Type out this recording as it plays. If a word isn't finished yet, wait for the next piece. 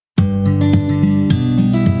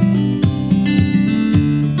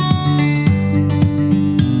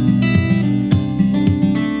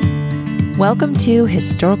Welcome to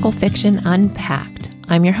Historical Fiction Unpacked.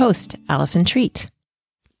 I'm your host, Allison Treat.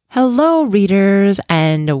 Hello, readers,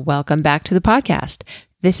 and welcome back to the podcast.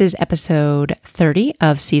 This is episode 30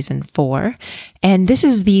 of season 4, and this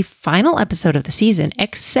is the final episode of the season,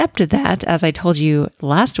 except that, as I told you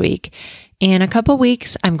last week, in a couple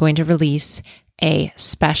weeks, I'm going to release a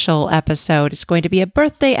special episode. It's going to be a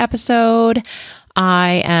birthday episode.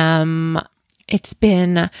 It's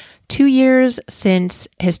been 2 years since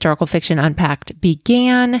Historical Fiction Unpacked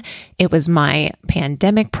began. It was my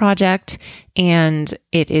pandemic project, and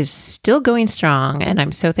it is still going strong. And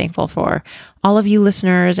I'm so thankful for all of you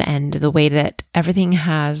listeners and the way that everything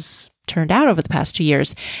has turned out over the past 2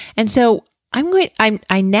 years. And so we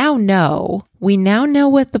now know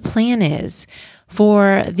what the plan is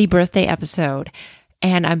for the birthday episode.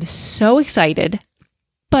 And I'm so excited,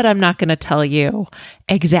 but I'm not going to tell you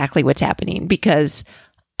exactly what's happening because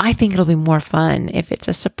I think it'll be more fun if it's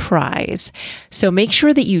a surprise. So make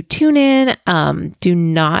sure that you tune in. Do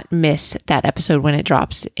not miss that episode when it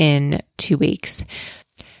drops in 2 weeks.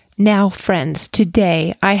 Now, friends,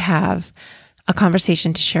 today I have a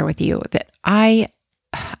conversation to share with you that I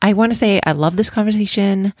want to say I love this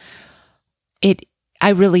conversation. I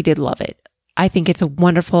really did love it. I think it's a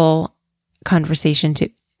wonderful conversation to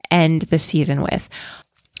end the season with.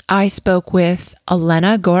 I spoke with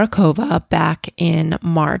Elena Gorakova back in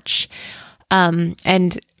March,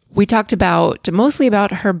 and we talked mostly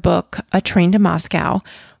about her book, A Train to Moscow,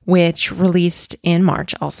 which released in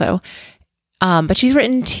March also. But she's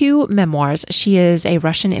written 2 memoirs. She is a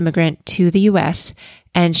Russian immigrant to the U.S.,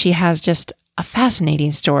 and she has just a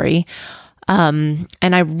fascinating story. And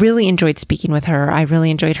I really enjoyed speaking with her. I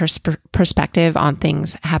really enjoyed her perspective on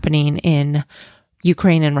things happening in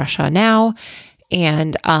Ukraine and Russia now.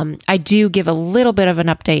 And I do give a little bit of an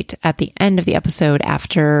update at the end of the episode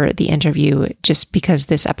after the interview, just because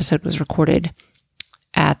this episode was recorded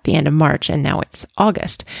at the end of March and now it's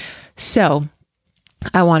August. So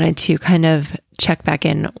I wanted to kind of check back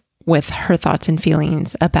in with her thoughts and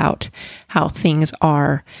feelings about how things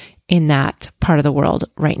are in that part of the world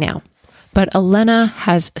right now. But Elena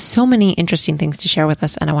has so many interesting things to share with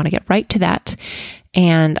us, and I want to get right to that.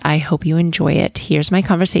 And I hope you enjoy it. Here's my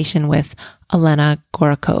conversation with Elena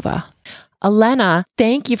Gorakova. Elena,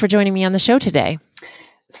 thank you for joining me on the show today.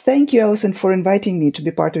 Thank you, Allison, for inviting me to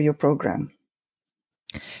be part of your program.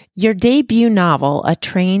 Your debut novel, A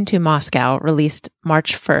Train to Moscow, released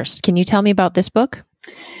March 1st. Can you tell me about this book?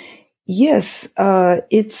 Yes, the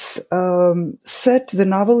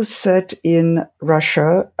novel is set in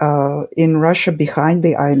Russia behind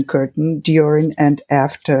the Iron Curtain during and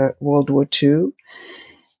after World War II.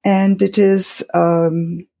 And it is,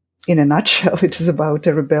 in a nutshell, it is about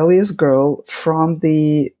a rebellious girl from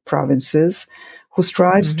the provinces who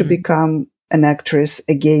strives to become an actress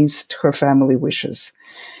against her family wishes.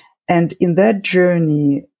 And in that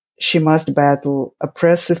journey, she must battle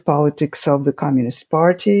oppressive politics of the Communist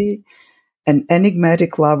Party, an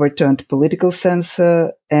enigmatic lover turned political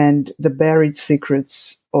censor, and the buried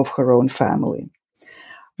secrets of her own family.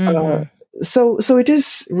 So it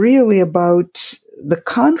is really about the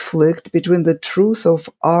conflict between the truth of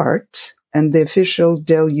art and the official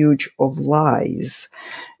deluge of lies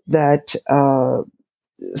that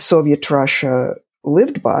Soviet Russia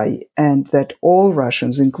lived by, and that all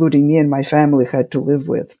Russians, including me and my family, had to live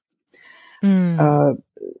with. And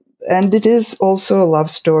it is also a love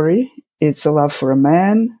story. It's a love for a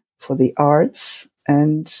man, for the arts,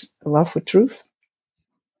 and a love for truth.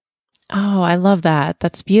 Oh, I love that.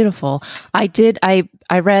 That's beautiful. I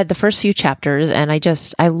read the first few chapters, and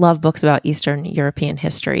I love books about Eastern European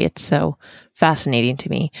history. It's so fascinating to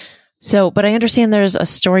me. But I understand there's a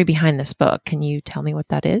story behind this book. Can you tell me what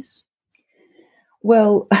that is?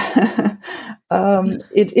 Well,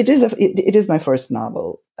 it is my first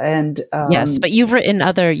novel, and yes, but you've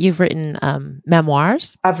written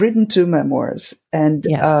memoirs. I've written 2 memoirs, and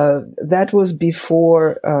yes. That was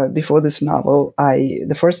before this novel.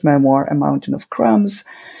 The first memoir, A Mountain of Crumbs,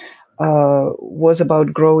 was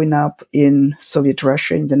about growing up in Soviet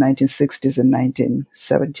Russia in the 1960s and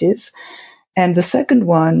 1970s. And the second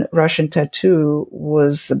one, Russian Tattoo,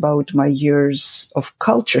 was about my years of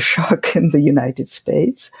culture shock in the United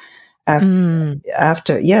States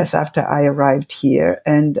after I arrived here.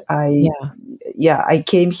 And I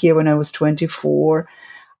came here when I was 24.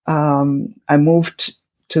 I moved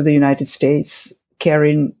to the United States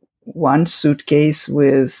carrying one suitcase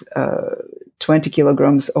with 20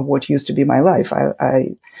 kilograms of what used to be my life.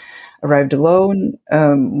 I arrived alone.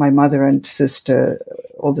 My mother and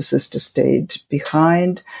older sister stayed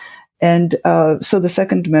behind. And so the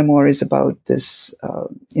second memoir is about this,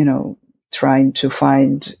 trying to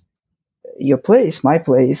find, your place, my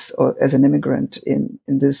place, or as an immigrant in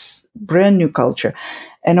this brand new culture.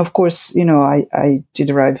 And of course, I did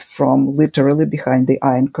arrive from literally behind the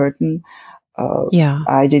Iron Curtain.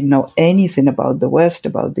 I didn't know anything about the West,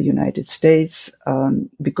 about the United States,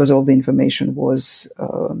 because all the information was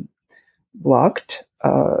blocked.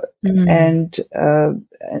 And I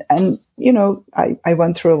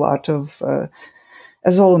went through a lot of,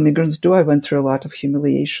 as all immigrants do, I went through a lot of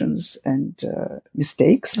humiliations and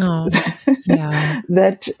mistakes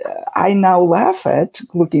that I now laugh at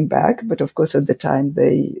looking back. But of course, at the time,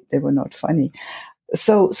 they were not funny.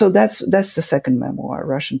 So that's the second memoir,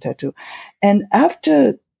 Russian Tattoo. And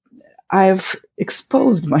after I've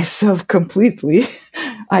exposed myself completely,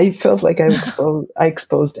 I felt like I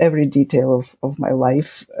exposed every detail of my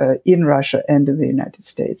life in Russia and in the United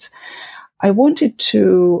States. I wanted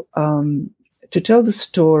to tell the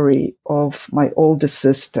story of my older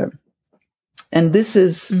sister. And this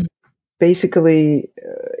is basically,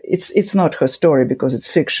 it's not her story because it's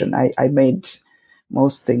fiction. I made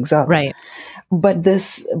most things up. Right. But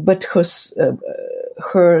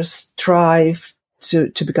her strive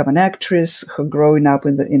to become an actress, her growing up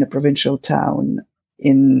in a provincial town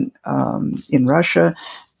in Russia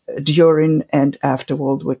during and after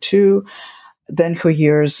World War II, then her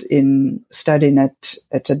years in studying at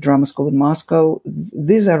a drama school in Moscow,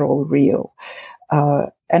 these are all real.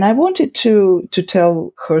 And I wanted to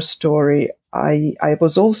tell her story. I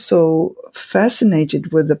was also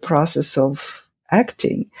fascinated with the process of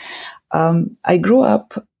acting. I grew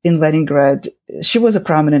up in Leningrad. She was a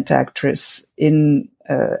prominent actress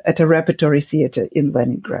at a repertory theater in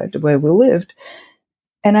Leningrad, where we lived.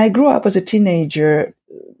 And I grew up as a teenager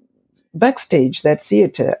backstage that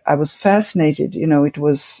theater. I was fascinated. It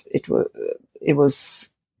was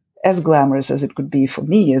as glamorous as it could be for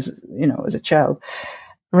me as a child.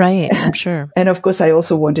 Right, I'm sure. And of course, I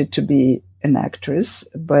also wanted to be an actress,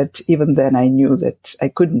 but even then I knew that I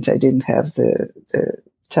couldn't. I didn't have the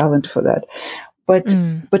talent for that.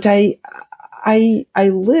 But I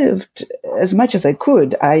lived as much as I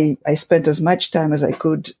could. I spent as much time as I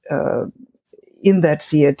could in that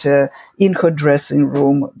theater, in her dressing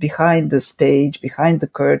room, behind the stage, behind the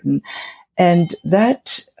curtain, and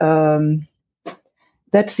that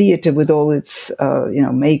theater with all its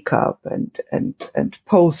makeup and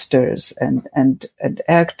posters and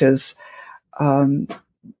actors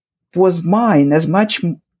was mine, as much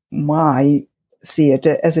my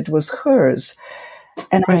theater as it was hers.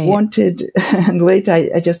 And right. I wanted, and later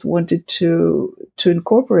I just wanted to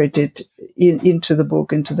incorporate it into the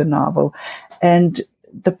book, into the novel. And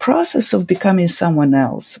the process of becoming someone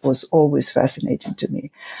else was always fascinating to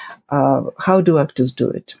me. How do actors do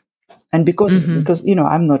it? And because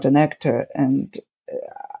I'm not an actor and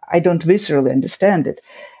I don't viscerally understand it.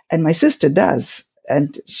 And my sister does.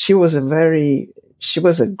 And she was a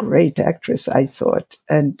great actress, I thought.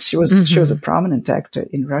 And she was a prominent actor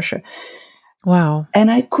in Russia. Wow.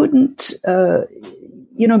 And I couldn't,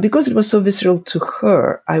 because it was so visceral to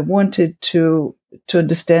her, I wanted to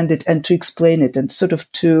understand it and to explain it and sort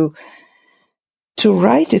of to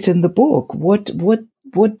write it in the book, what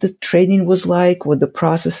the training was like, what the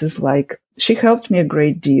process is like. She helped me a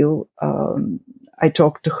great deal. I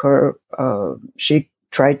talked to her. She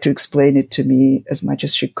tried to explain it to me as much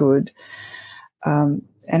as she could. And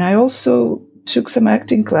I also took some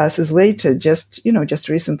acting classes later, just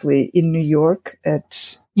recently in New York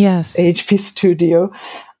at HP Studio.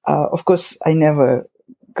 Of course, I never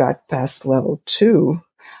got past level 2.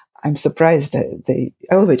 I'm surprised they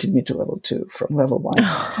elevated me to level 2 from level 1.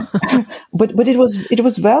 But it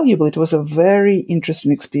was valuable. It was a very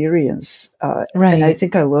interesting experience. Right. And I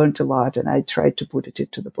think I learned a lot, and I tried to put it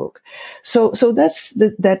into the book. So that's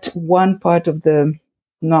that one part of the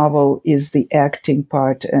novel is the acting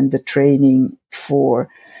part and the training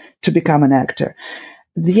to become an actor.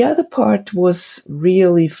 The other part was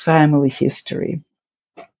really family history.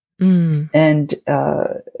 And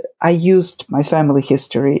I used my family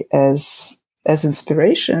history as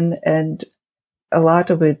inspiration, and a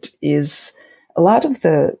lot of things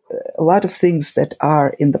that are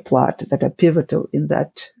in the plot that are pivotal in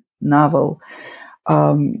that novel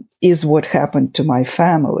is what happened to my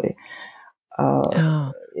family.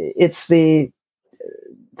 It's the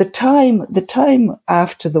time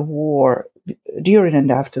after the war, during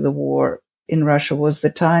and after the war in Russia, was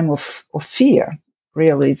the time of fear.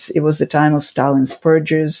 Really, it was the time of Stalin's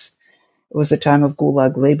purges. It was the time of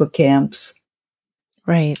Gulag labor camps.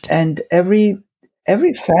 Right. And every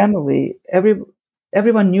family,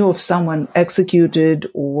 everyone knew of someone executed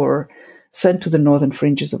or sent to the northern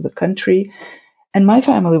fringes of the country. And my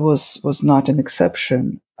family was not an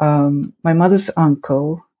exception. My mother's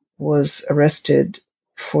uncle was arrested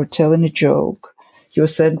for telling a joke. He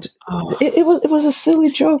was sent. Oh. It was a silly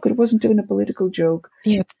joke. It wasn't even a political joke.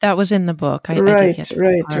 Yeah, that was in the book. I Right. did get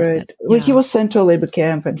that part of it. Well, he Yeah. was sent to a labor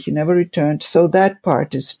camp and he never returned. So that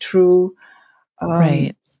part is true.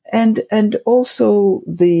 Right. And also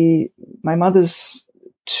my mother's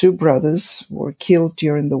two brothers were killed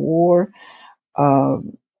during the war.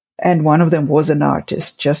 And one of them was an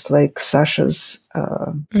artist, just like Sasha's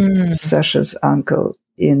uncle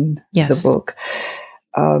in the book.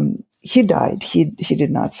 He died. He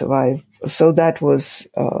did not survive. So that was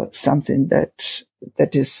something that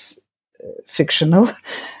is fictional.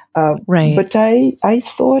 Right. But I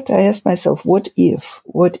asked myself, what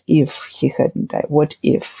if he hadn't died? What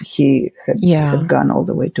if he had gone all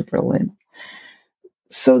the way to Berlin?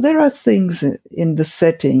 So there are things in the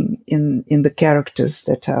setting, in the characters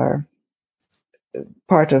that are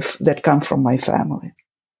that come from my family.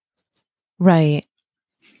 Right.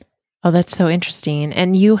 Oh, that's so interesting.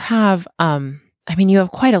 And you have, you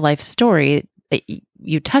have quite a life story.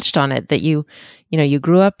 You touched on it, that you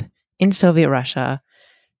grew up in Soviet Russia,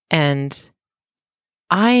 and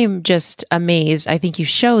I'm just amazed. I think you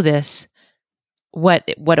show this, what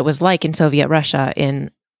it was like in Soviet Russia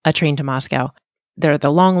in A Train to Moscow. There are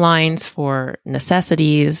the long lines for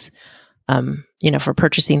necessities, for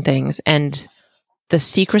purchasing things, and the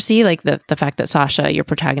secrecy, like the fact that Sasha, your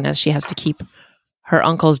protagonist, she has to keep her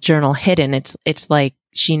uncle's journal hidden. It's like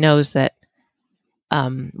she knows that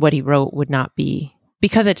what he wrote would not be,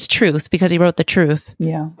 because it's truth, because he wrote the truth.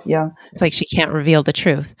 Yeah. It's like she can't reveal the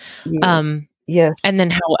truth. Yes. And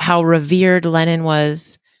then how revered Lenin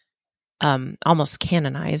was, almost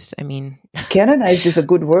canonized. I mean, canonized is a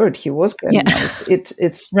good word. He was canonized. Yeah.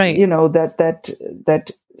 It's right.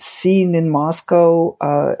 That scene in Moscow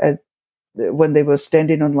when they were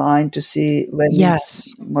standing in line to see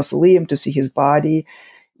Lenin's mausoleum, to see his body.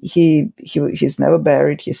 He's never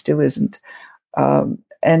buried. He still isn't. And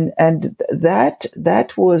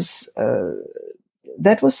that was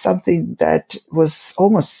something that was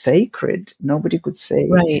almost sacred. Nobody could say,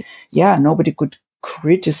 right. Yeah, nobody could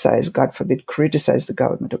criticize, God forbid, criticize the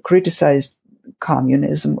government or criticize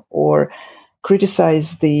communism or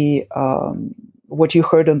criticize the what you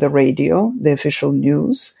heard on the radio, the official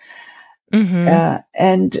news. Mm-hmm.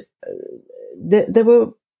 And there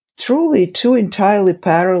were truly two entirely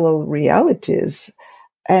parallel realities.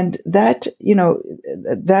 And that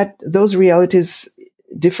those realities,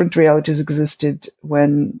 different realities, existed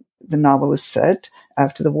when the novel is set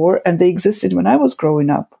after the war, and they existed when I was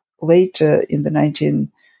growing up later in the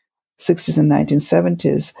 1960s and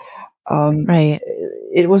 1970s. Right.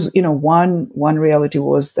 It was, one reality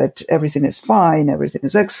was that everything is fine, everything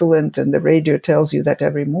is excellent, and the radio tells you that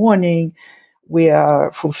every morning we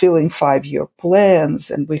are fulfilling 5-year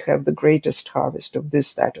plans and we have the greatest harvest of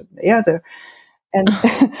this, that, and the other. And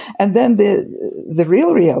and then the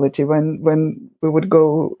real reality, when we would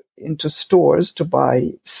go into stores to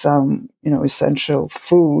buy some essential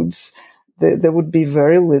foods, there would be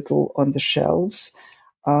very little on the shelves.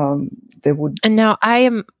 There would. And now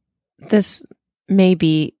this may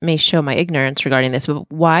show my ignorance regarding this,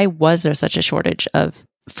 but why was there such a shortage of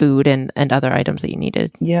food and other items that you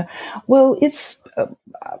needed? Yeah, well, it's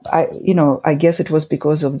I guess it was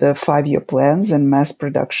because of the 5-year plans and mass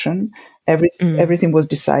production. Everything was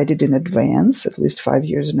decided in advance, at least 5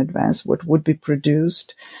 years in advance, what would be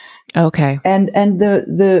produced. Okay. And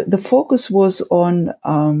the focus was on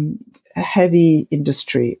heavy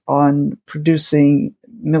industry, on producing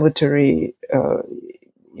military,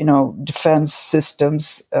 defense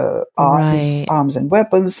systems, arms and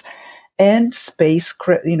weapons, and space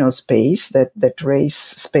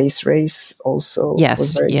race also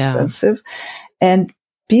was very expensive, and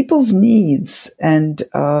people's needs and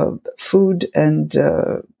food and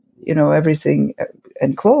everything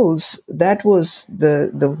and clothes, that was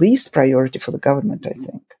the least priority for the government, I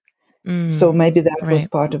think. So maybe that was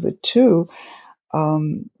part of it too.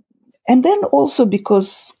 And then also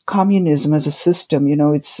because communism as a system,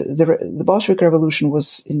 it's the Bolshevik Revolution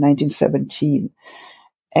was in 1917,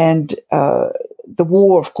 and the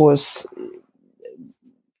war, of course,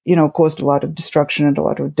 caused a lot of destruction and a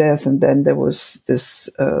lot of death. And then there was this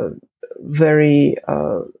there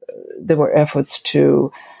were efforts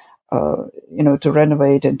to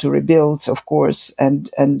renovate and to rebuild, of course, and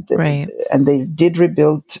they did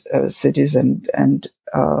rebuild cities, and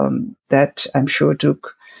that I'm sure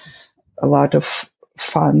took a lot of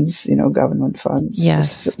funds, government funds.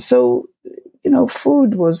 Yes. So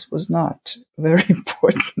food was not very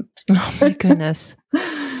important. Oh my goodness.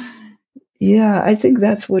 Yeah, I think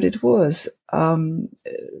that's what it was.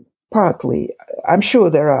 Partly, I'm sure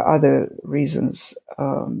there are other reasons.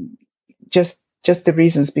 Just the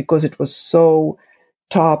reasons because it was so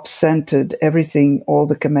top centered. Everything, all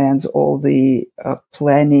the commands, all the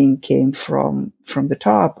planning came from the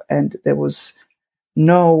top, and there was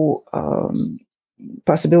no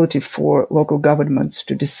possibility for local governments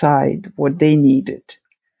to decide what they needed.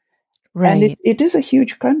 Right. And it is a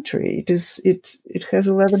huge country. It has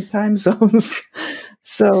 11 time zones,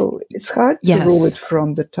 so it's hard to rule it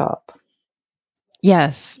from the top.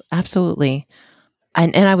 Yes, absolutely.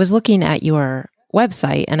 And I was looking at your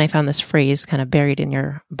website and I found this phrase kind of buried in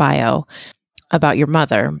your bio about your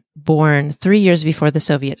mother, born 3 years before the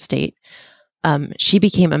Soviet state. She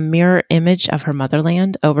became a mirror image of her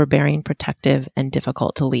motherland, overbearing, protective, and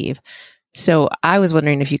difficult to leave. So I was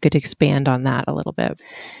wondering if you could expand on that a little bit.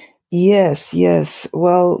 Yes.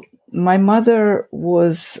 Well, my mother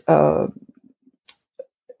was a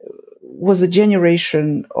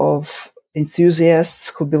generation of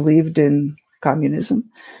enthusiasts who believed in communism.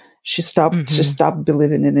 She stopped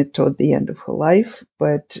believing in it toward the end of her life.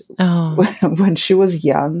 But when she was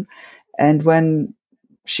young, and when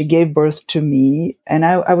she gave birth to me, and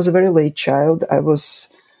I was a very late child. I was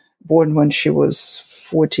born when she was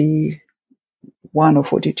 41 or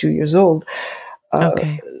 42 years old.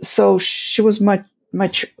 So she was much,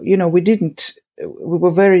 we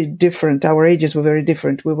were very different. Our ages were very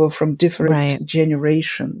different. We were from different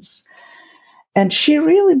generations. And she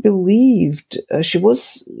really believed, her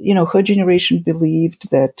generation believed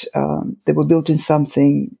that they were building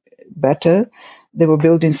something better. They were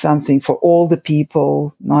building something for all the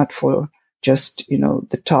people, not for just,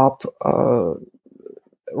 the top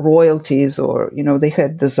royalties, or, they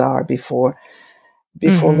had the Tsar before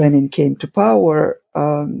Lenin came to power.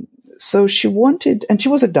 So she wanted, and she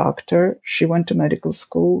was a doctor. She went to medical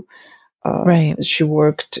school. She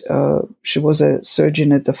worked, she was a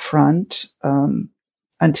surgeon at the front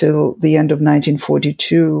until the end of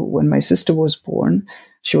 1942, when my sister was born.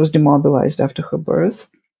 She was demobilized after her birth.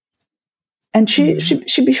 And she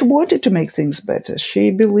wanted to make things better.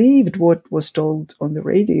 She believed what was told on the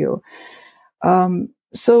radio.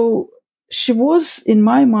 So she was, in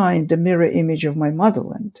my mind, a mirror image of my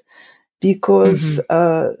motherland, because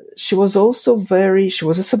she was also she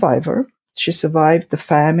was a survivor. She survived the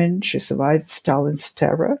famine. She survived Stalin's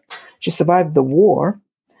terror. She survived the war,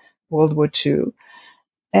 World War II.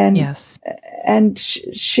 And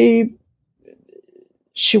she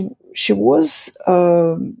was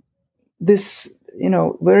this,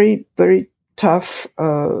 very, very tough,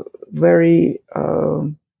 very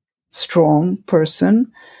strong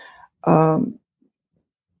person.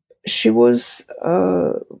 She was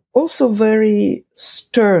also very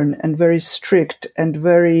stern and very strict and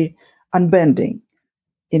very unbending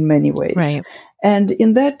in many ways. And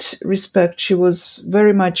in that respect, she was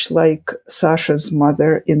very much like Sasha's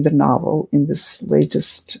mother in the novel, in this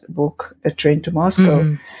latest book, A Train to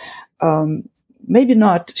Moscow.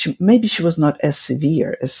 Maybe she was not as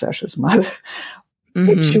severe as Sasha's mother,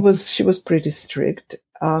 but she was pretty strict,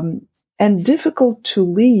 and difficult to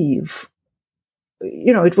leave.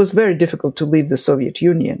 It was very difficult to leave the Soviet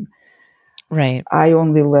Union. I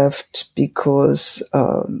only left because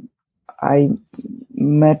I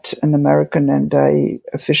met an American and I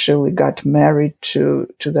officially got married to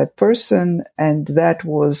that person, and that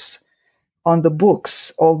was on the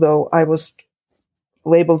books, although I was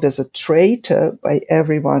labeled as a traitor by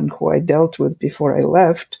everyone who I dealt with before I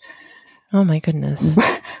left. Oh my goodness.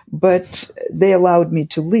 But they allowed me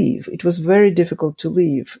to leave. It was very difficult to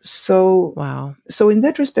leave. So, wow. So in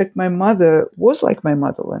that respect, my mother was like my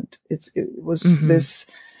motherland. It was this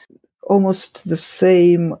almost the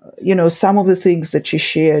same, some of the things that she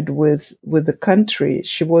shared with the country.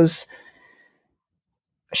 She went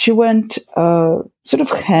sort of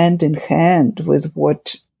hand in hand with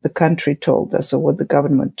what the country told us, or what the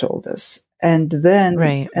government told us. And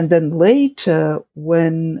then later,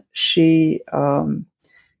 when she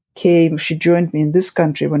she joined me in this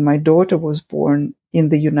country when my daughter was born in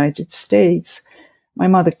the United States. My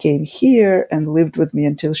mother came here and lived with me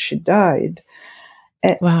until she died.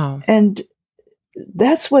 Wow. And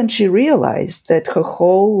that's when she realized that her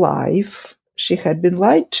whole life she had been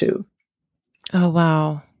lied to. Oh,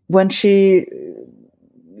 wow. When she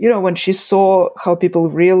saw how people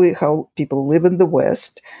live in the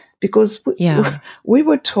West, because we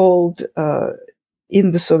were told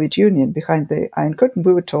in the Soviet Union, behind the Iron Curtain,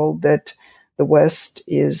 we were told that the West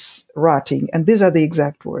is rotting. And these are the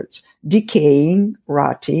exact words: decaying,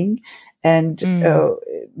 rotting, and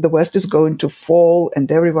the West is going to fall,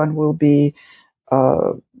 and everyone will be,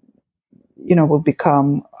 will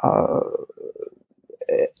become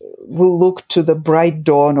will look to the bright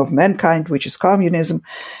dawn of mankind, which is communism.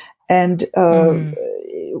 And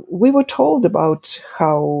we were told about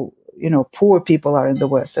how, poor people are in the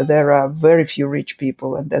West, that there are very few rich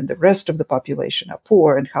people, and then the rest of the population are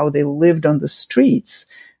poor, and how they lived on the streets.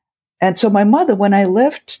 And so my mother, when I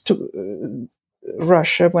left to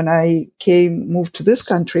Russia, when I moved to this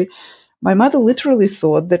country, my mother literally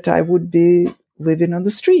thought that I would be living on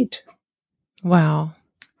the street. Wow.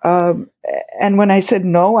 And when I said,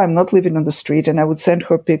 no, I'm not living on the street, and I would send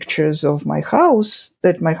her pictures of my house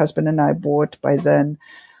that my husband and I bought by then,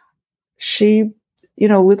 she,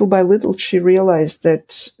 little by little, she realized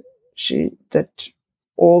that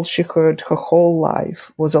all she heard her whole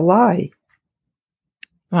life was a lie.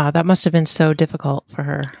 Wow, that must have been so difficult for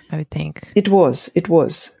her, I would think. It was.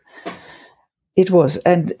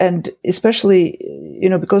 And especially,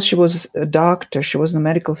 because she was a doctor, she was in the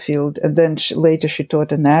medical field, and then later she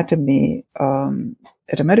taught anatomy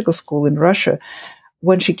at a medical school in Russia.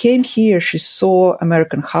 When she came here, she saw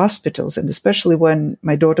American hospitals, and especially when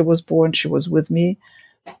my daughter was born, she was with me,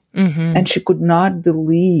 and she could not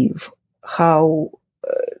believe how,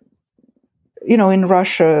 in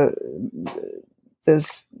Russia,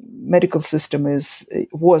 this medical system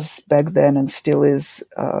was back then and still is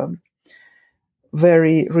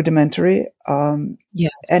very rudimentary.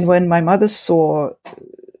 Yes. And when my mother saw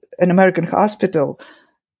an American hospital,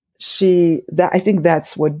 I think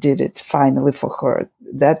that's what did it finally for her.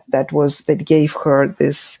 That gave her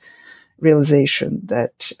this realization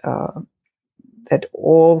that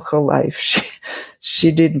all her life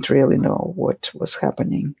she didn't really know what was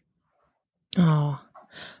happening. Oh.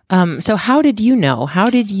 So how did you know? How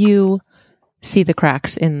did you see the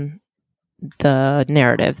cracks in the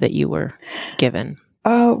narrative that you were given?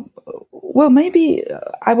 Well, maybe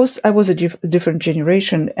I was a different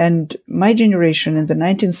generation, and my generation in the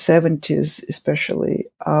 1970s, especially,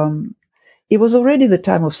 it was already the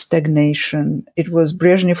time of stagnation. It was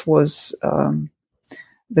Brezhnev was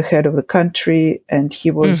the head of the country, and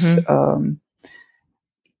he was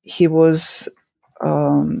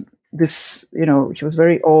this, he was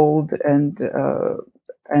very old,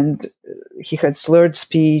 and he had slurred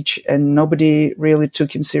speech, and nobody really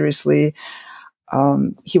took him seriously.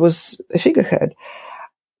 He was a figurehead.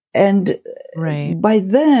 And by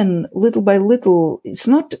then, little by little,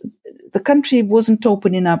 the country wasn't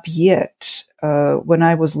opening up yet when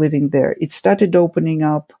I was living there. It started opening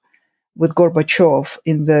up with Gorbachev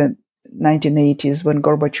in the 1980s, when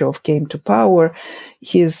Gorbachev came to power,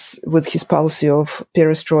 with his policy of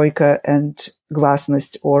perestroika and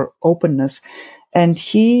glasnost, or openness. And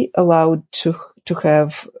he allowed to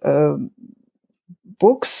have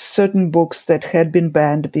certain books that had been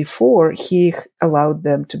banned before, he allowed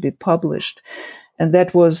them to be published. And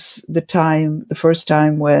that was the first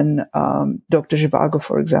time when Dr. Zhivago,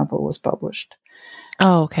 for example, was published.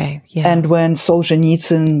 Oh, okay. Yeah. And when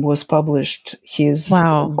Solzhenitsyn was published, his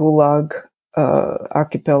Gulag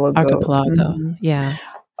Archipelago. Yeah.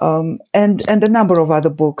 And a number of other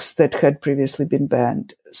books that had previously been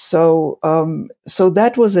banned. So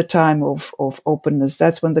that was a time of openness.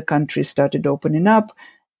 That's when the country started opening up,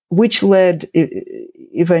 which led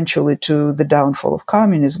eventually to the downfall of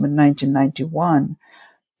communism in 1991.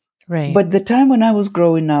 Right. But the time when I was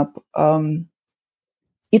growing up,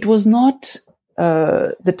 it was not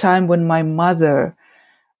the time when my mother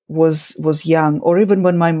was young, or even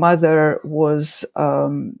when my mother was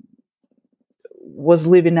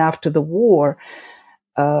living after the war.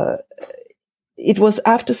 It was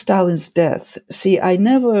after Stalin's death. See, I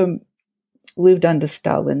never lived under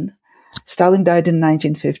Stalin. Stalin died in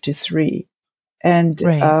 1953. And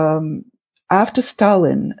after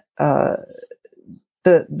Stalin, the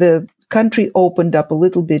country opened up a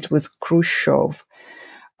little bit with Khrushchev.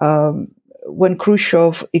 When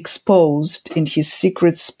Khrushchev exposed in his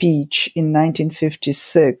secret speech in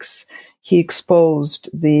 1956, he exposed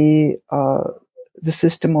the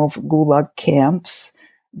system of Gulag camps,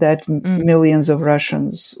 that millions of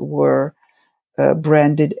Russians were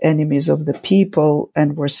branded enemies of the people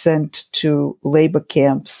and were sent to labor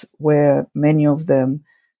camps where many of them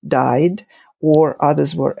died or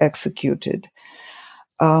others were executed.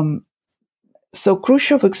 So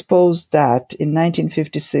Khrushchev exposed that in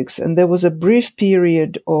 1956, and there was a brief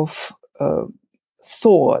period of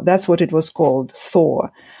thaw. That's what it was called, thaw.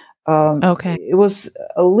 Okay. It was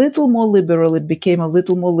a little more liberal. It became a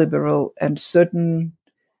little more liberal, and certain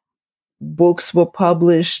books were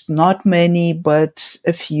published, not many, but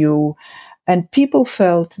a few. And people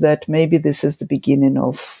felt that maybe this is the beginning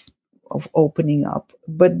of opening up.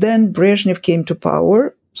 But then Brezhnev came to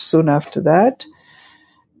power soon after that,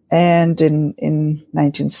 and in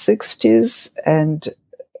 1960s, and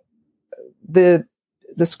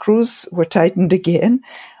the screws were tightened again.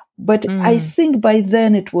 But I think by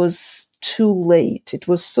then it was too late. It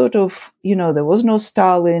was sort of, there was no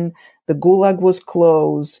Stalin. The Gulag was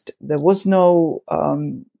closed. There was no,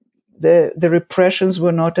 the repressions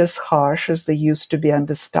were not as harsh as they used to be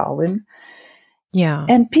under Stalin. Yeah.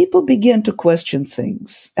 And people began to question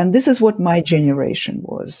things. And this is what my generation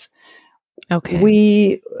was.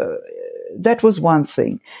 Okay. That was one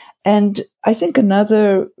thing. And I think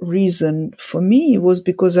another reason for me was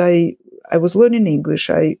because I was learning English.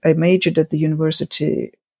 I majored in English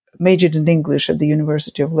at the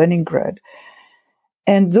University of Leningrad.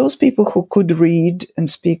 And those people who could read and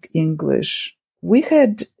speak English, we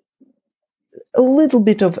had a little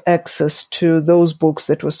bit of access to those books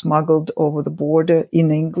that were smuggled over the border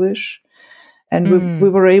in English. And we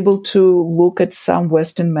were able to look at some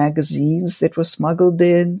Western magazines that were smuggled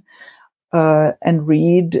in and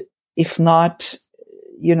read, if not,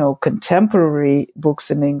 contemporary books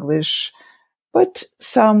in English, but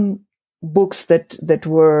some books that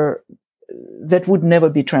would never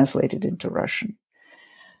be translated into Russian.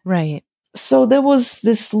 Right. So there was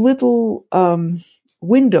this little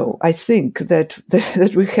window, I think, that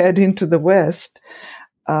we had into the West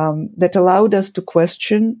that allowed us to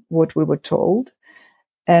question what we were told,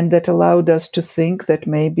 and that allowed us to think that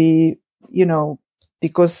maybe,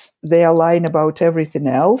 because they are lying about everything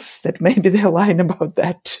else, that maybe they're lying about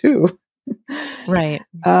that too. Right.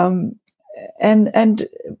 And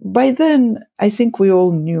by then, I think we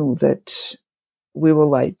all knew that we were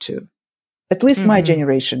lied to. At least my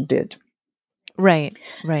generation did. Right,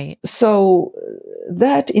 right. So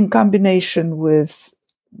that, in combination with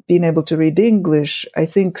being able to read English, I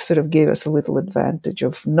think sort of gave us a little advantage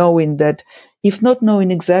of knowing that, if not knowing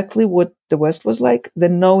exactly what the West was like,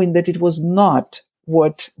 then knowing that it was not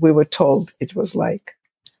what we were told it was like.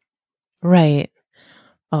 Right.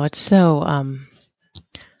 Oh, it's so,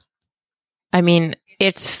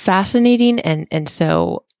 it's fascinating and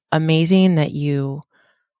so amazing that you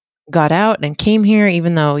got out and came here,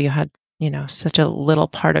 even though you had, such a little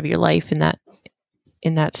part of your life in that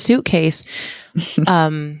suitcase. But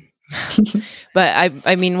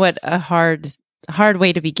what a hard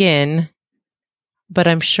way to begin. But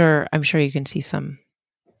I'm sure you can see some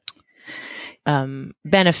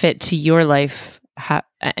benefit to your life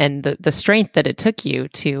and the strength that it took you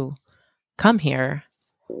to come here.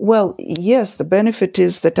 Well, yes, the benefit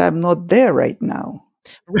is that I'm not there right now.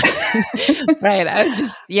 Right. I was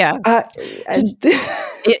just, yeah.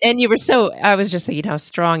 And you were I was just thinking how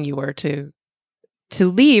strong you were to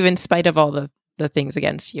leave in spite of all the things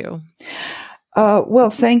against you. Well,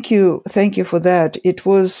 thank you for that. It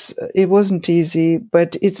wasn't easy,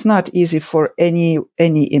 but it's not easy for any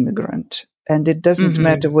immigrant, and it doesn't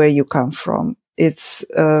matter where you come from. It's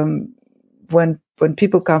when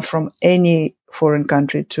people come from any foreign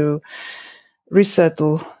country to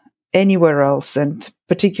resettle anywhere else, and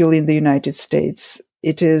particularly in the United States,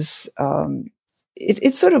 it is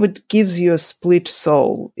it gives you a split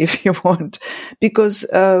soul, if you want, because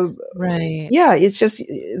right, yeah, it's just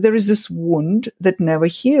there is this wound that never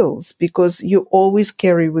heals, because you always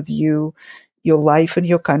carry with you your life and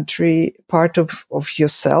your country, part of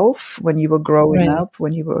yourself when you were growing up,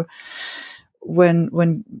 when you were when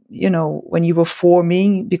you were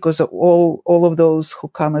forming, because all of those who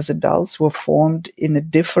come as adults were formed in a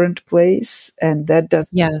different place, and that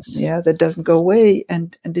doesn't go away,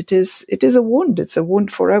 and it is a wound. It's a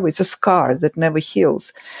wound forever. It's a scar that never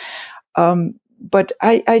heals. But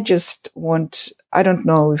I just want, I don't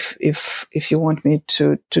know if you want me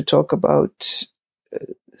to talk about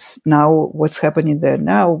now what's happening there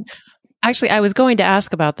now. Actually, I was going to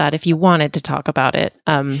ask about that if you wanted to talk about it.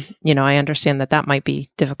 I understand that might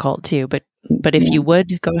be difficult too, but if you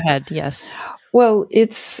would, go ahead. Yes. Well,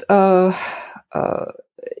 it's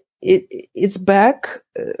back.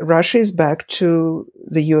 Russia is back to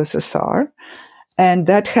the USSR, and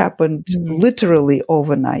that happened literally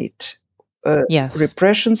overnight. Yes.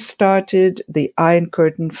 Repression started. The Iron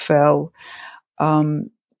Curtain fell.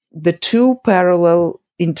 The two parallel,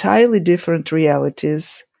 entirely different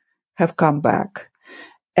realities have come back.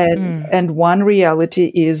 And one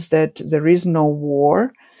reality is that there is no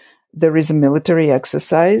war. There is a military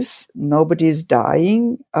exercise. Nobody is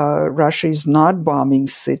dying. Russia is not bombing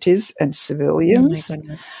cities and civilians. Oh my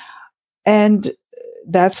goodness. And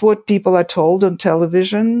that's what people are told on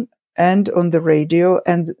television and on the radio.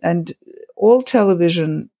 And all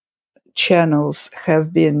television channels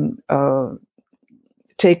have been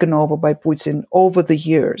taken over by Putin over the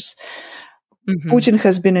years. Putin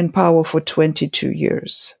has been in power for 22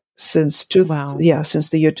 years, since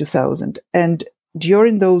the year 2000. And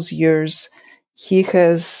during those years, he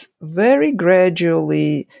has very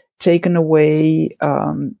gradually taken away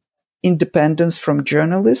independence from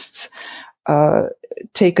journalists,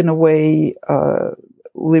 taken away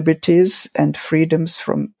liberties and freedoms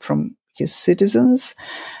from his citizens.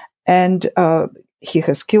 And he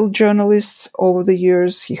has killed journalists over the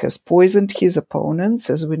years. He has poisoned his opponents,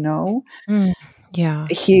 as we know. Yeah.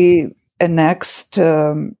 He annexed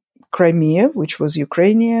Crimea, which was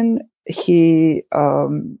Ukrainian. He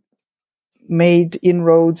made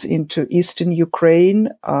inroads into eastern Ukraine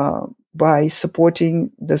by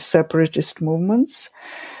supporting the separatist movements.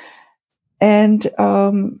 And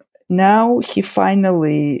now he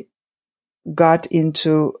finally got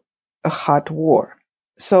into a hot war.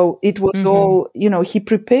 So it was all, he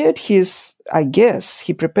prepared his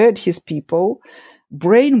people,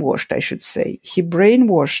 brainwashed, I should say. He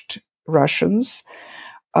brainwashed Russians.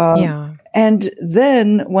 And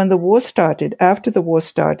then when the war started, after the war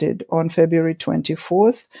started on February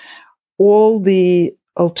 24th, all the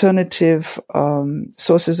alternative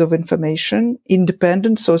sources of information,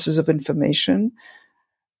 independent sources of information,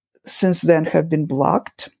 since then have been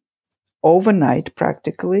blocked overnight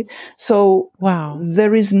practically. So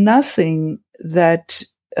there is nothing that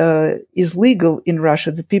is legal in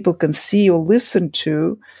Russia that people can see or listen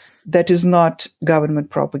to that is not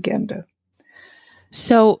government propaganda.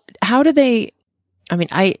 So how do they,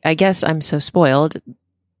 I guess I'm so spoiled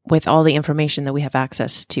with all the information that we have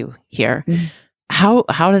access to here. Mm-hmm.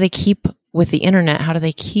 How do they keep with the internet? How do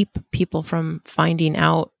they keep people from finding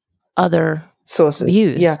out other sources?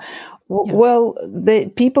 Views? Yeah. Well,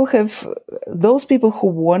 those people who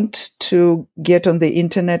want to get on the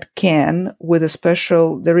internet can with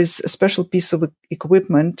there is a special piece of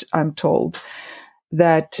equipment, I'm told,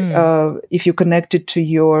 that if you connect it to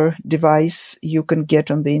your device, you can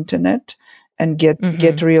get on the internet and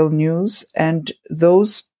get real news. And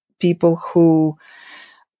those people who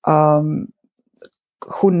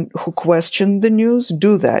question the news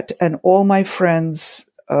do that. And all my friends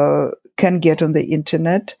can get on the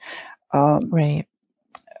internet. Right.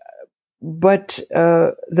 But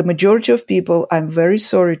the majority of people, I'm very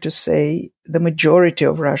sorry to say, the majority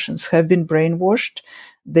of Russians have been brainwashed.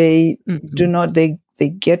 They do not, they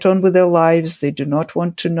get on with their lives. They do not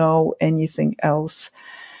want to know anything else.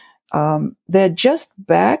 They're just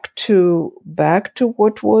back to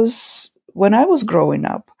what was when I was growing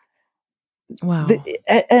up. Wow.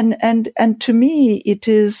 And to me, it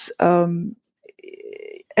is, I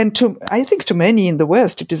think to many in the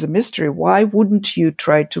West, it is a mystery. Why wouldn't you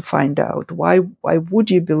try to find out? Why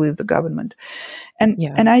would you believe the government?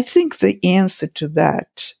 And I think the answer to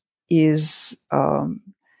that is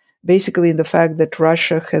basically in the fact that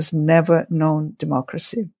Russia has never known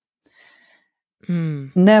democracy.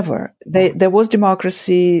 Never. There was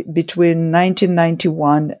democracy between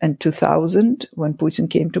 1991 and 2000 when Putin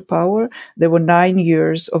came to power. There were 9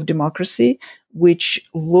 years of democracy, which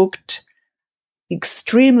looked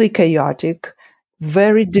extremely chaotic,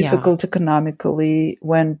 very difficult economically.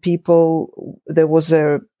 When there was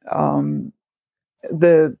a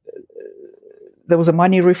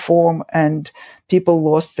money reform and people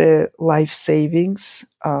lost their life savings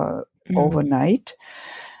overnight.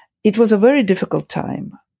 It was a very difficult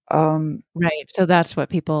time. Right. So that's what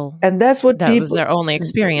people... And that was their only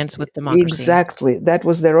experience with democracy. Exactly. That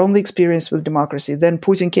was their only experience with democracy. Then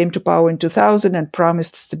Putin came to power in 2000 and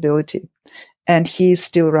promised stability. And he's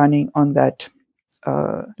still running on that.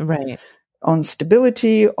 Right. On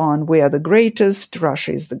stability, on we are the greatest,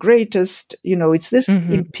 Russia is the greatest. It's this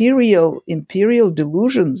imperial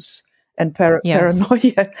delusions and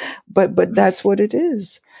paranoia, but that's what it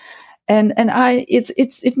is. And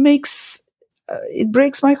it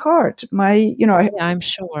breaks my heart. I'm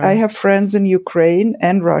sure. I have friends in Ukraine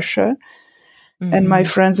and Russia, and my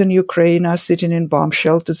friends in Ukraine are sitting in bomb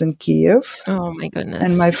shelters in Kiev. Oh my goodness.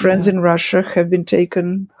 And my friends in Russia have been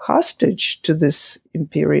taken hostage to this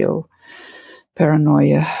imperial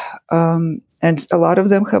paranoia. And a lot of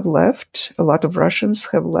them have left. A lot of Russians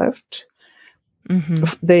have left.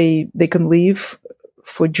 They can leave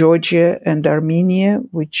for Georgia and Armenia,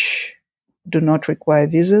 which do not require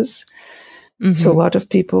visas. So a lot of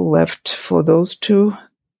people left for those two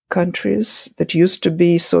countries that used to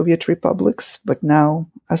be Soviet republics, but now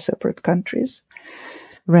are separate countries.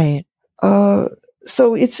 Right.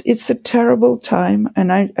 So it's a terrible time,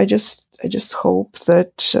 and I just hope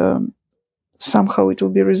that somehow it will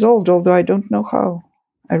be resolved. Although I don't know how.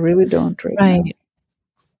 I really don't right now.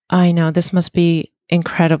 I know this must be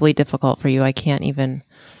incredibly difficult for you. I can't even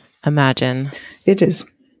imagine. It is.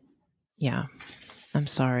 Yeah. I'm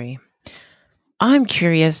sorry. I'm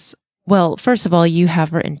curious. Well, first of all, you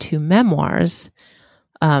have written 2 memoirs.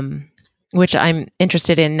 which I'm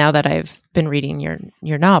interested in now that I've been reading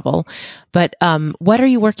your novel. But what are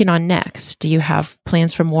you working on next? Do you have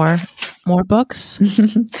plans for more books?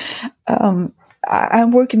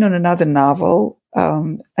 I'm working on another novel,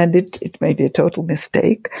 and it may be a total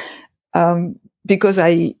mistake, because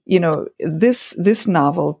this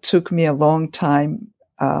novel took me a long time,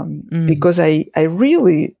 because I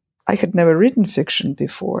had never written fiction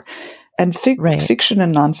before, and fiction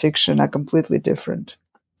and nonfiction are completely different.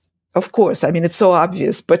 Of course, I mean, it's so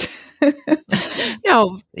obvious, but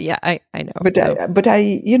no, yeah, I know. But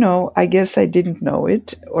I guess I didn't know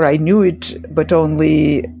it, or I knew it, but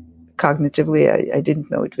only cognitively. I didn't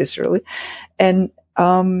know it viscerally. And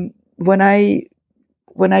when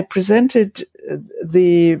I presented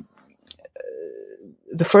the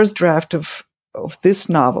first draft of this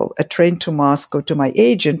novel, A Train to Moscow, to my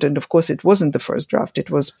agent, and of course it wasn't the first draft. It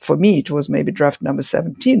was, for me, it was maybe draft number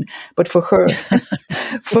 17, but for her,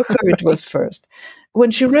 it was first. When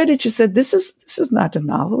she read it, she said, "This is not a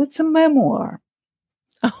novel; it's a memoir.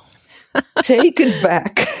 Oh. Take it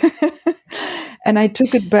back." And I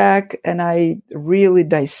took it back, and I really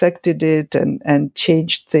dissected it and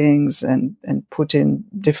changed things and put in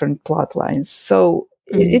different plot lines. So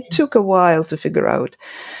it took a while to figure out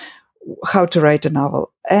how to write a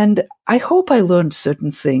novel. And I hope I learned certain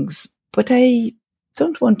things, but I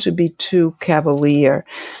don't want to be too cavalier.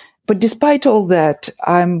 But despite all that,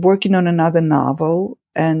 I'm working on another novel,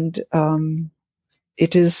 and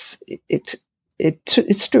it's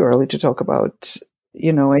too early to talk about,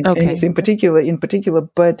 anything in particular,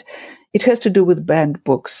 but it has to do with banned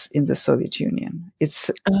books in the Soviet Union. It's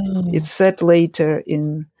set later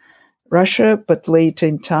in Russia, but later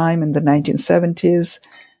in time, in the 1970s.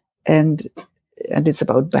 And it's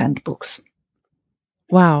about banned books.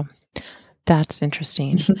 Wow. That's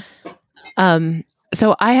interesting.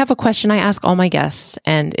 So I have a question I ask all my guests,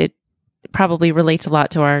 and it probably relates a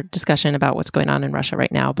lot to our discussion about what's going on in Russia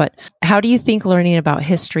right now. But how do you think learning about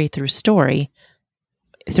history through story,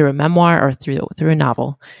 through a memoir or through a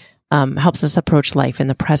novel, helps us approach life in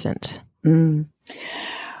the present?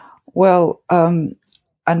 Well,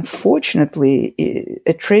 unfortunately,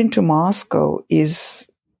 A Train to Moscow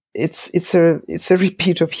it's a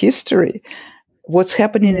repeat of history. What's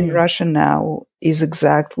happening in Russia now is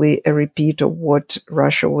exactly a repeat of what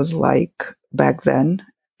Russia was like back then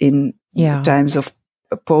in times of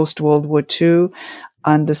post-World War II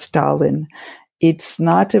under Stalin. It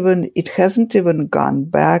hasn't even gone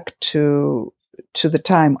back to the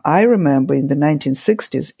time I remember in the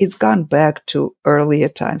 1960s. It's gone back to earlier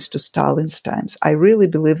times, to Stalin's times. I really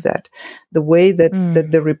believe that. The way that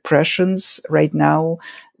the repressions right now,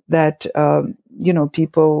 that,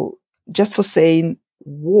 people, just for saying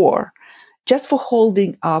war, just for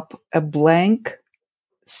holding up a blank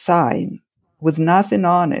sign with nothing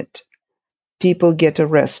on it, people get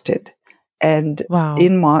arrested. And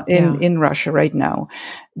in Russia right now,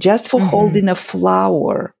 just for holding a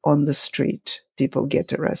flower on the street, people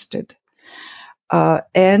get arrested.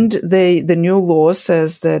 And the new law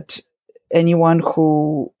says that anyone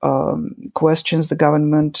who questions the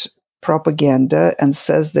government propaganda and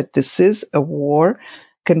says that this is a war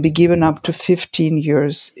can be given up to 15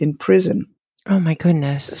 years in prison. Oh my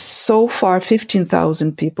goodness. So far,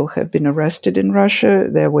 15,000 people have been arrested in Russia.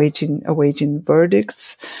 They're awaiting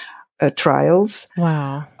verdicts, trials.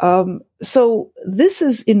 Wow. So this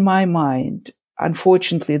is, in my mind,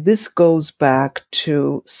 unfortunately, this goes back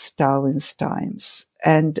to Stalin's times.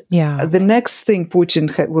 And the next thing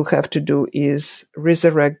Putin will have to do is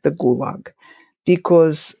resurrect the Gulag,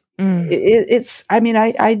 because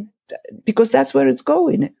because that's where it's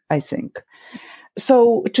going, I think.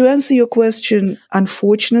 So to answer your question,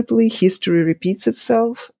 unfortunately, history repeats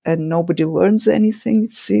itself and nobody learns anything,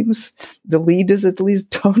 it seems. The leaders at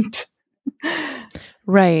least don't.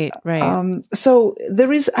 Right. So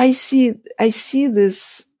I see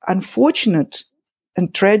this unfortunate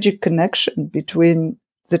and tragic connection between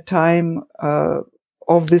the time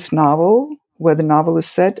of this novel, where the novel is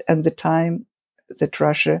set, and the time that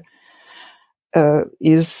Russia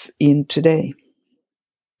is in today.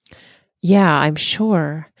 Yeah, I'm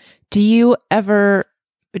sure. Do you ever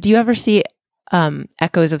see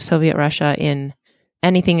echoes of Soviet Russia in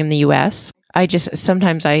anything in the U.S.?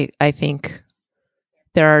 Sometimes I think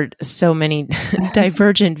there are so many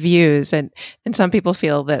divergent views, and some people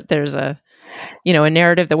feel that there's a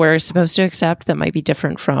narrative that we're supposed to accept that might be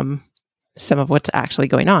different from some of what's actually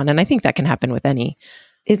going on. And I think that can happen with any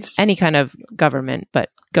kind of government, but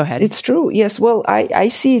go ahead. It's true. Yes. Well, I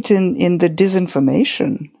see it in the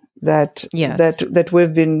disinformation that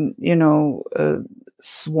we've been,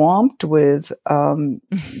 swamped with.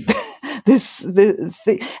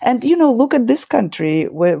 And look at this country.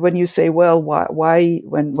 When you say, well, why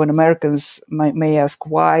when Americans may ask,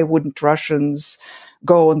 why wouldn't Russians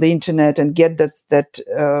go on the internet and get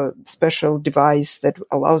that special device that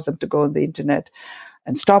allows them to go on the internet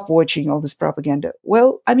and stop watching all this propaganda?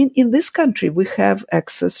 Well, I mean, in this country, we have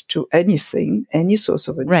access to anything, any source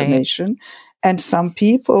of information. Right. And some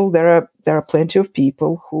people, there are plenty of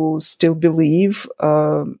people who still believe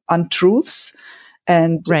untruths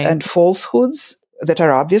and falsehoods that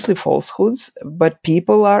are obviously falsehoods, but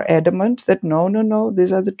people are adamant that no,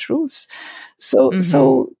 these are the truths.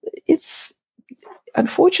 So it's,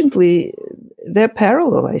 unfortunately, they're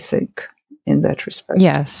parallel, I think, in that respect.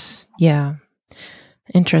 Yes. Yeah.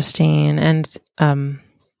 Interesting. And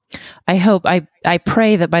I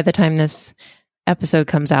pray that by the time this episode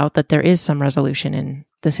comes out, that there is some resolution in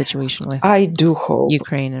the situation with I do hope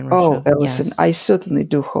Ukraine and Russia. Oh, Alison, yes. I certainly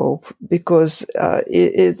do hope, because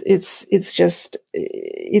it's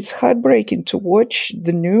heartbreaking to watch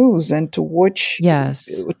the news and to watch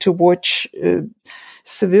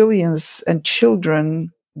civilians and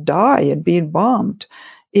children die and being bombed.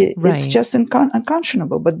 It's just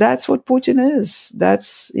unconscionable. But that's what Putin is.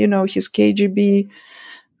 That's, his KGB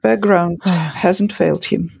background hasn't failed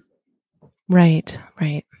him. Right.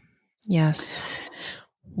 Yes.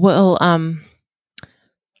 Well,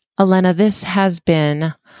 Elena, this has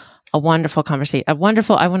been a wonderful conversation. I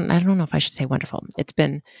don't know if I should say wonderful. It's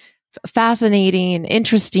been fascinating,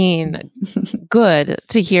 interesting, good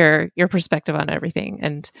to hear your perspective on everything.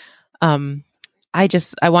 And I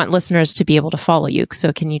want listeners to be able to follow you.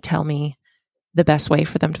 So can you tell me the best way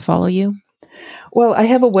for them to follow you? Well, I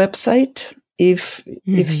have a website. If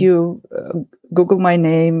you Google my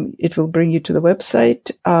name, it will bring you to the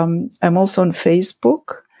website. I'm also on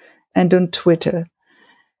Facebook and on Twitter.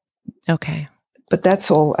 Okay. But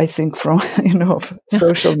that's all, I think, from,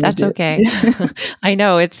 social media. That's okay. I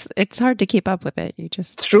know it's hard to keep up with it. You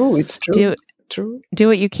just It's true. Do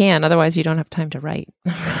what you can. Otherwise you don't have time to write.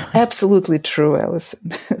 Absolutely true,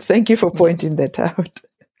 Alison. Thank you for pointing that out.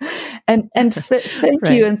 And thank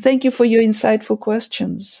you. And thank you for your insightful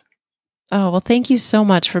questions. Oh, well, thank you so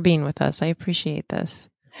much for being with us. I appreciate this.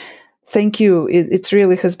 Thank you. It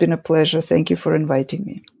really has been a pleasure. Thank you for inviting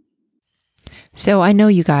me. So I know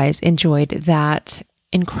you guys enjoyed that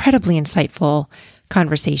incredibly insightful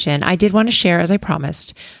conversation. I did want to share, as I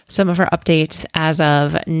promised, some of our updates as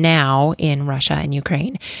of now in Russia and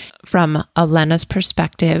Ukraine. From Elena's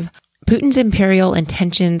perspective, Putin's imperial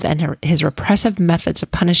intentions and his repressive methods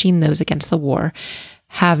of punishing those against the war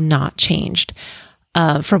have not changed.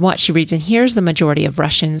 From what she reads and hears, the majority of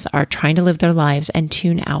Russians are trying to live their lives and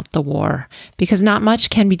tune out the war, because not much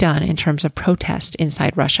can be done in terms of protest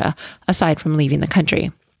inside Russia, aside from leaving the country.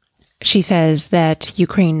 She says that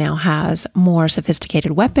Ukraine now has more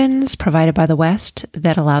sophisticated weapons provided by the West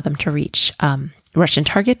that allow them to reach Russian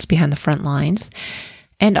targets behind the front lines,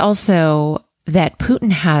 and also that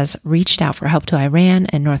Putin has reached out for help to Iran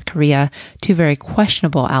and North Korea, two very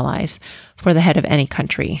questionable allies for the head of any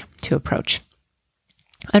country to approach.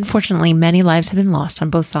 Unfortunately, many lives have been lost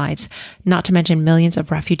on both sides, not to mention millions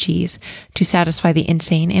of refugees, to satisfy the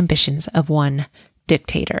insane ambitions of one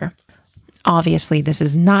dictator. Obviously, this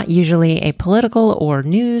is not usually a political or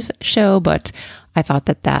news show, but I thought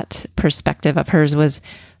that perspective of hers was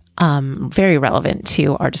very relevant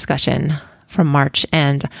to our discussion from March,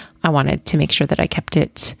 and I wanted to make sure that I kept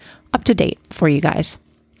it up to date for you guys.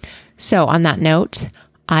 So on that note,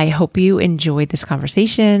 I hope you enjoyed this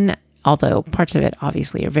conversation, although parts of it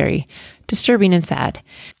obviously are very disturbing and sad.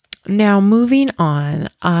 Now, moving on,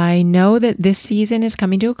 I know that this season is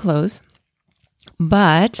coming to a close,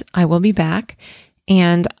 but I will be back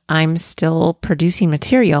and I'm still producing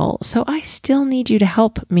material. So I still need you to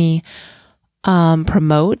help me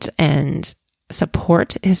promote and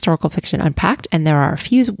support Historical Fiction Unpacked. And there are a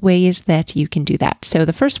few ways that you can do that. So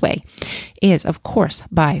the first way is, of course,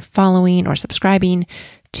 by following or subscribing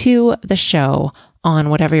to the show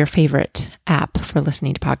on whatever your favorite app for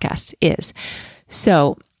listening to podcasts is.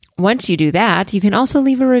 So once you do that, you can also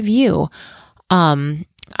leave a review. A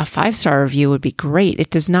 5-star review would be great.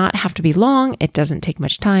 It does not have to be long. It doesn't take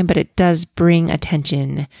much time, but it does bring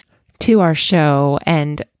attention to our show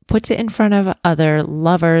and puts it in front of other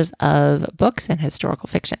lovers of books and historical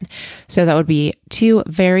fiction. So that would be 2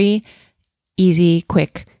 very easy,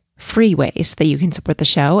 quick, free ways that you can support the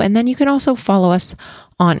show. And then you can also follow us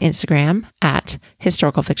on Instagram at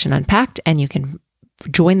Historical Fiction Unpacked, and you can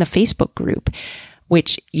join the Facebook group,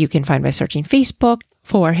 which you can find by searching Facebook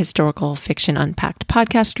for Historical Fiction Unpacked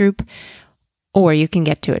podcast group, or you can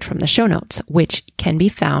get to it from the show notes, which can be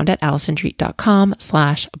found at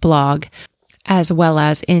alisondreet.com/blog. as well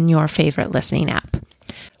as in your favorite listening app.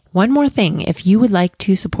 One more thing, if you would like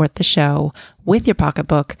to support the show with your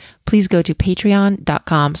pocketbook, please go to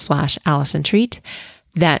patreon.com/AllisonTreat.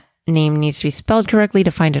 That name needs to be spelled correctly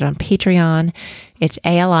to find it on Patreon. It's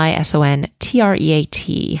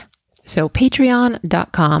ALISONTREAT. So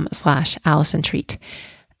patreon.com/AllisonTreat.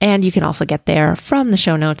 And you can also get there from the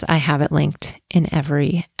show notes. I have it linked in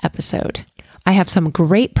every episode. I have some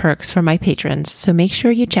great perks for my patrons, so make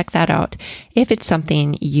sure you check that out if it's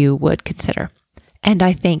something you would consider. And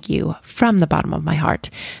I thank you from the bottom of my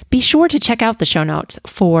heart. Be sure to check out the show notes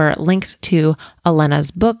for links to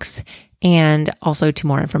Elena's books and also to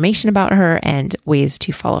more information about her and ways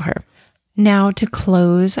to follow her. Now, to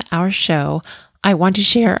close our show, I want to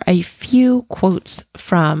share a few quotes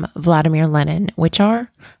from Vladimir Lenin, which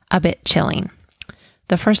are a bit chilling.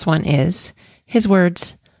 The first one is his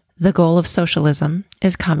words, "The goal of socialism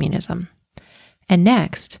is communism." And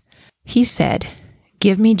next, he said,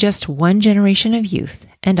 "Give me just one generation of youth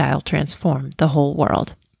and I'll transform the whole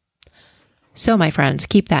world." So, my friends,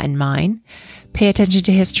 keep that in mind. Pay attention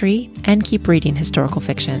to history and keep reading historical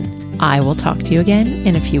fiction. I will talk to you again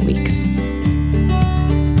in a few weeks.